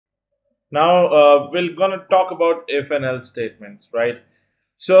Now we're gonna talk about if and else statements, right?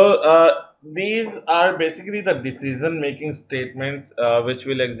 So these are basically the decision-making statements which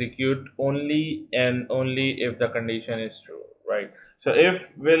will execute only and only if the condition is true, right? So if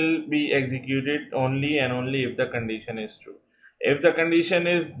will be executed only and only if the condition is true. If the condition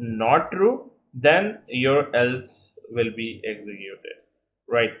is not true, then your else will be executed,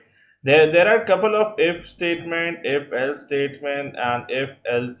 right? There are a couple of if statement, if else statement, and if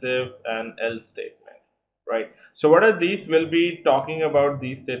and else statement, right? So what are these? We'll be talking about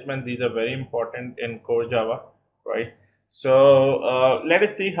these statements. These are very important in core Java, right? So let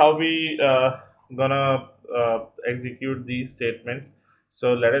us see how we gonna execute these statements.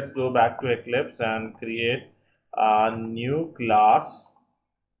 So let us go back to Eclipse and create a new class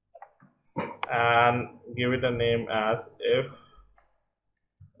and give it a name as if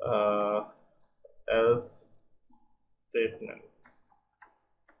uh, else statements,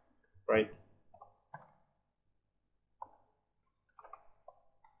 right?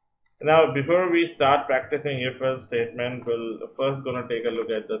 Now, before we start practicing if-else statement, we'll first gonna take a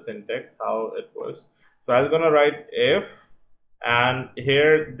look at the syntax, how it works. So I'm gonna write if, and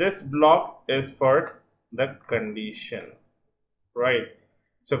here this block is for the condition, right?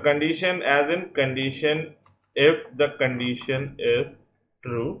 So condition as in condition, if the condition is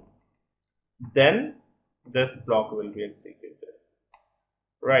true, then this block will be executed,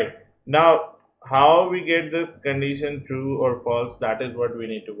 right? Now, how we get this condition true or false, that is what we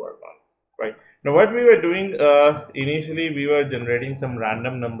need to work on, right? Now, what we were doing initially, we were generating some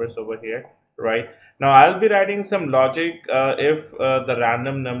random numbers over here, right? Now, I'll be writing some logic if the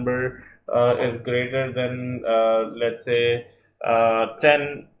random number is greater than, let's say,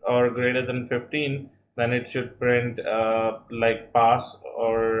 10 or greater than 15, then it should print like pass,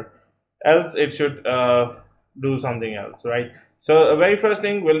 or else it should do something else, right? So very first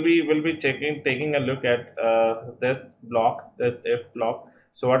thing will be taking a look at this block, this if block.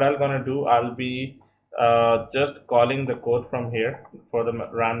 So what I'm gonna do, I'll be just calling the code from here for the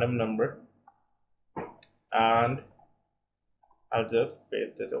random number, and I'll just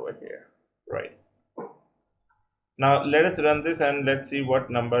paste it over here, right? Now let us run this and let's see what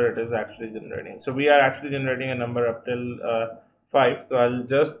number it is actually generating. So we are actually generating a number up till 5. So I'll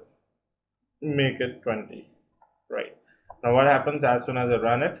just make it 20, right? Now what happens as soon as I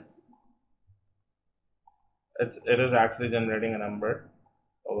run it, it is actually generating a number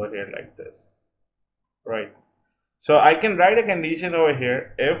over here like this, right? So I can write a condition over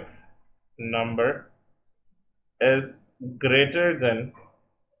here if number is greater than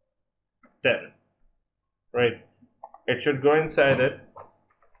 10, right? It should go inside it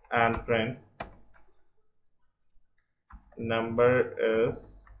and print number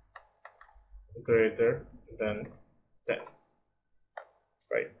is greater than 10,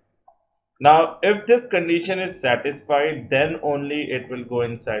 right? Now, if this condition is satisfied, then only it will go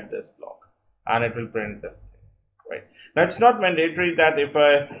inside this block and it will print this thing, right? Now, it's not mandatory that if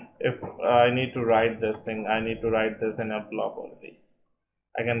I need to write this thing, I need to write this in a block only.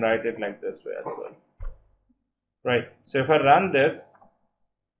 I can write it like this way as well, right? So if I run this,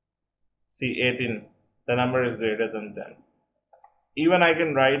 see 18, the number is greater than 10. Even I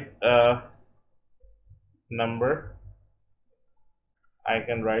can write a number. I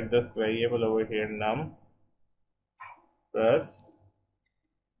can write this variable over here, num plus,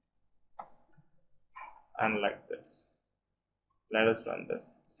 and like this. Let us run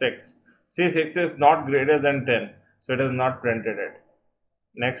this. 6. See, 6 is not greater than 10, so it is not printed it.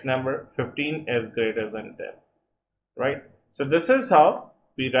 Next number, 15 is greater than 10, right? So this is how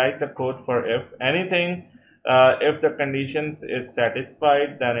we write the code for if anything. If the condition is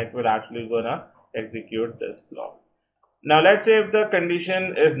satisfied, then it will actually gonna execute this block. Now let's say if the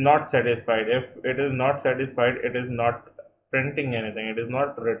condition is not satisfied. If it is not satisfied, it is not printing anything, it is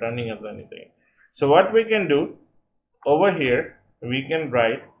not returning us anything. So what we can do over here, we can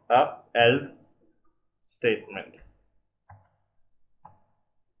write a else statement.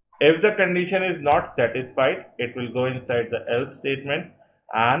 If the condition is not satisfied, it will go inside the else statement,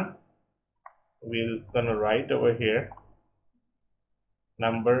 and we're gonna write over here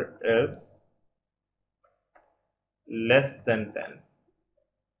number is less than 10,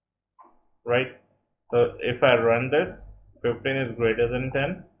 right? So if I run this, 15 is greater than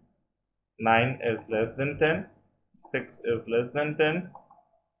 10, 9 is less than 10, 6 is less than 10.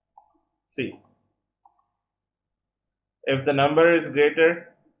 See, if the number is greater,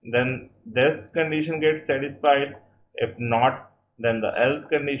 then this condition gets satisfied. If not, then the else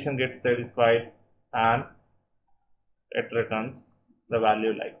condition gets satisfied, and it returns the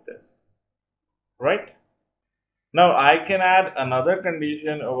value like this, right? Now I can add another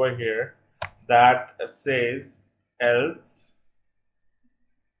condition over here. that says else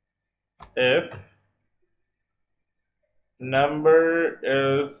if number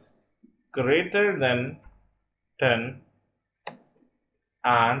is greater than 10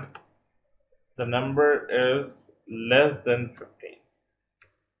 and the number is less than 15.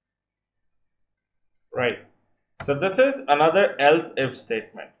 Right. So this is another else if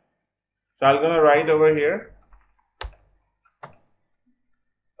statement. So I'm going to write over here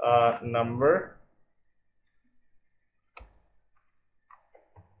number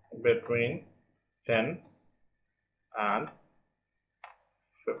between 10 and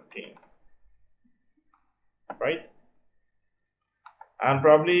 15. Right. And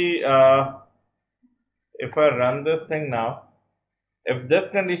probably if I run this thing now, if this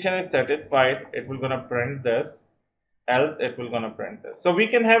condition is satisfied, it will gonna print this, else it will gonna print this. So we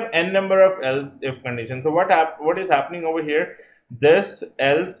can have n number of else if conditions. So what is happening over here? This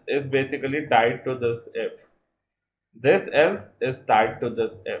else is basically tied to this if. This else is tied to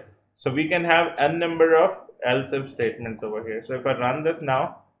this if. So we can have n number of else if statements over here. So if I run this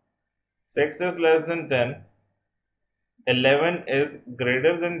now, 6 is less than 10, 11 is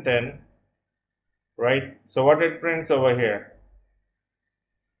greater than 10, right? So what it prints over here?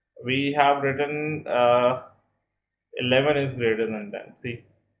 We have written 11 is greater than 10. See.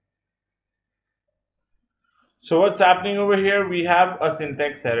 So what's happening over here? We have a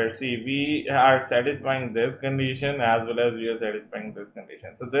syntax error. See, we are satisfying this condition as well as we are satisfying this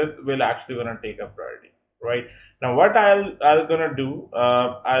condition. So this will actually gonna take a priority, right? Now what I'll gonna do,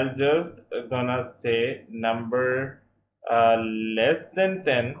 I'll just gonna say number less than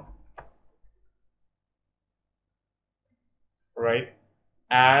 10, right,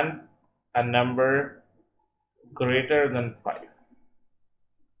 and a number greater than 5.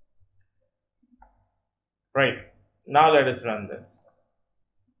 Right. Now let us run this.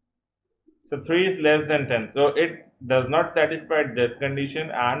 So 3 is less than 10. So it does not satisfy this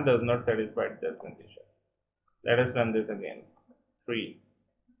condition and does not satisfy this condition. Let us run this again. 3,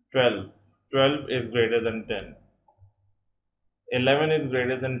 12. 12 is greater than 10. 11 is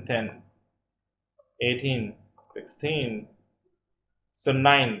greater than 10. 18, 16. So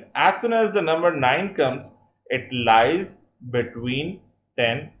 9. As soon as the number 9 comes, it lies between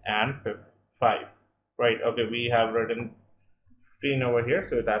 10 and 5. Right, okay, we have written 15 over here,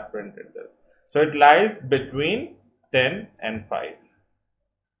 so it has printed this. So it lies between 10 and 5.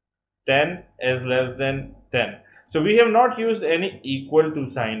 10 is less than 10. So we have not used any equal to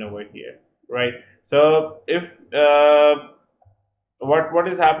sign over here, right? So if what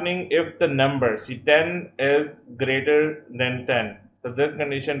is happening if the number, see, 10 is greater than 10, so this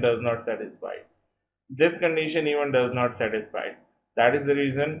condition does not satisfy. This condition even does not satisfy. That is the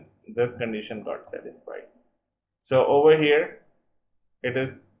reason this condition got satisfied. So over here it is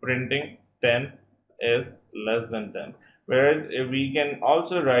printing 10 is less than 10, whereas if we can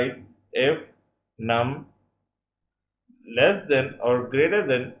also write if num less than or greater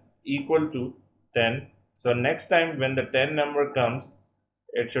than equal to 10. So next time when the 10 number comes,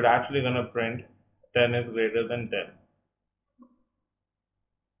 it should actually gonna print 10 is greater than 10.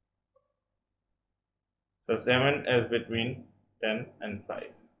 So 7 is between 10 and 5.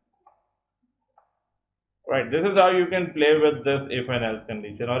 Right, this is how you can play with this if and else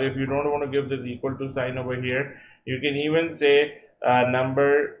condition. Or if you don't want to give this equal to sign over here, you can even say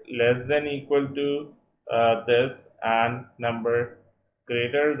number less than equal to this and number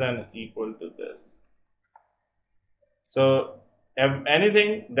greater than equal to this. So if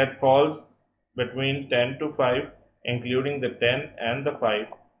anything that falls between 10 to 5, including the 10 and the 5,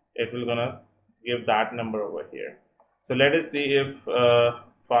 it will gonna give that number over here. So let us see if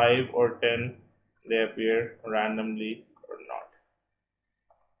 5 or 10 they appear randomly or not.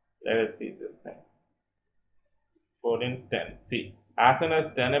 Let us see this thing. 14, 10. See, as soon as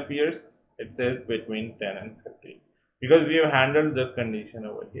 10 appears, it says between 10 and 15 because we have handled this condition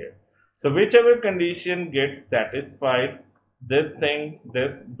over here. So whichever condition gets satisfied, this thing,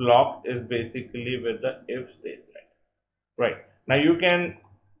 this block is basically with the if statement. Right. Now you can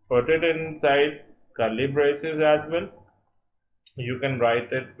put it inside curly braces as well. You can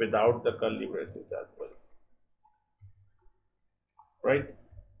write it without the curly braces as well. Right.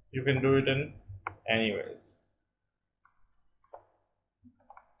 You can do it in anyways.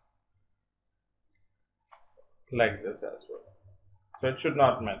 Like this as well. So it should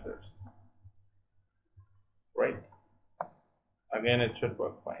not matter. Right. Again, it should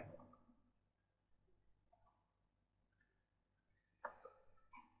work fine.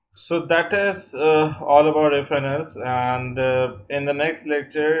 So that is all about if and else, and in the next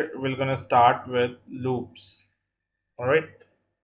lecture we're going to start with loops. All right.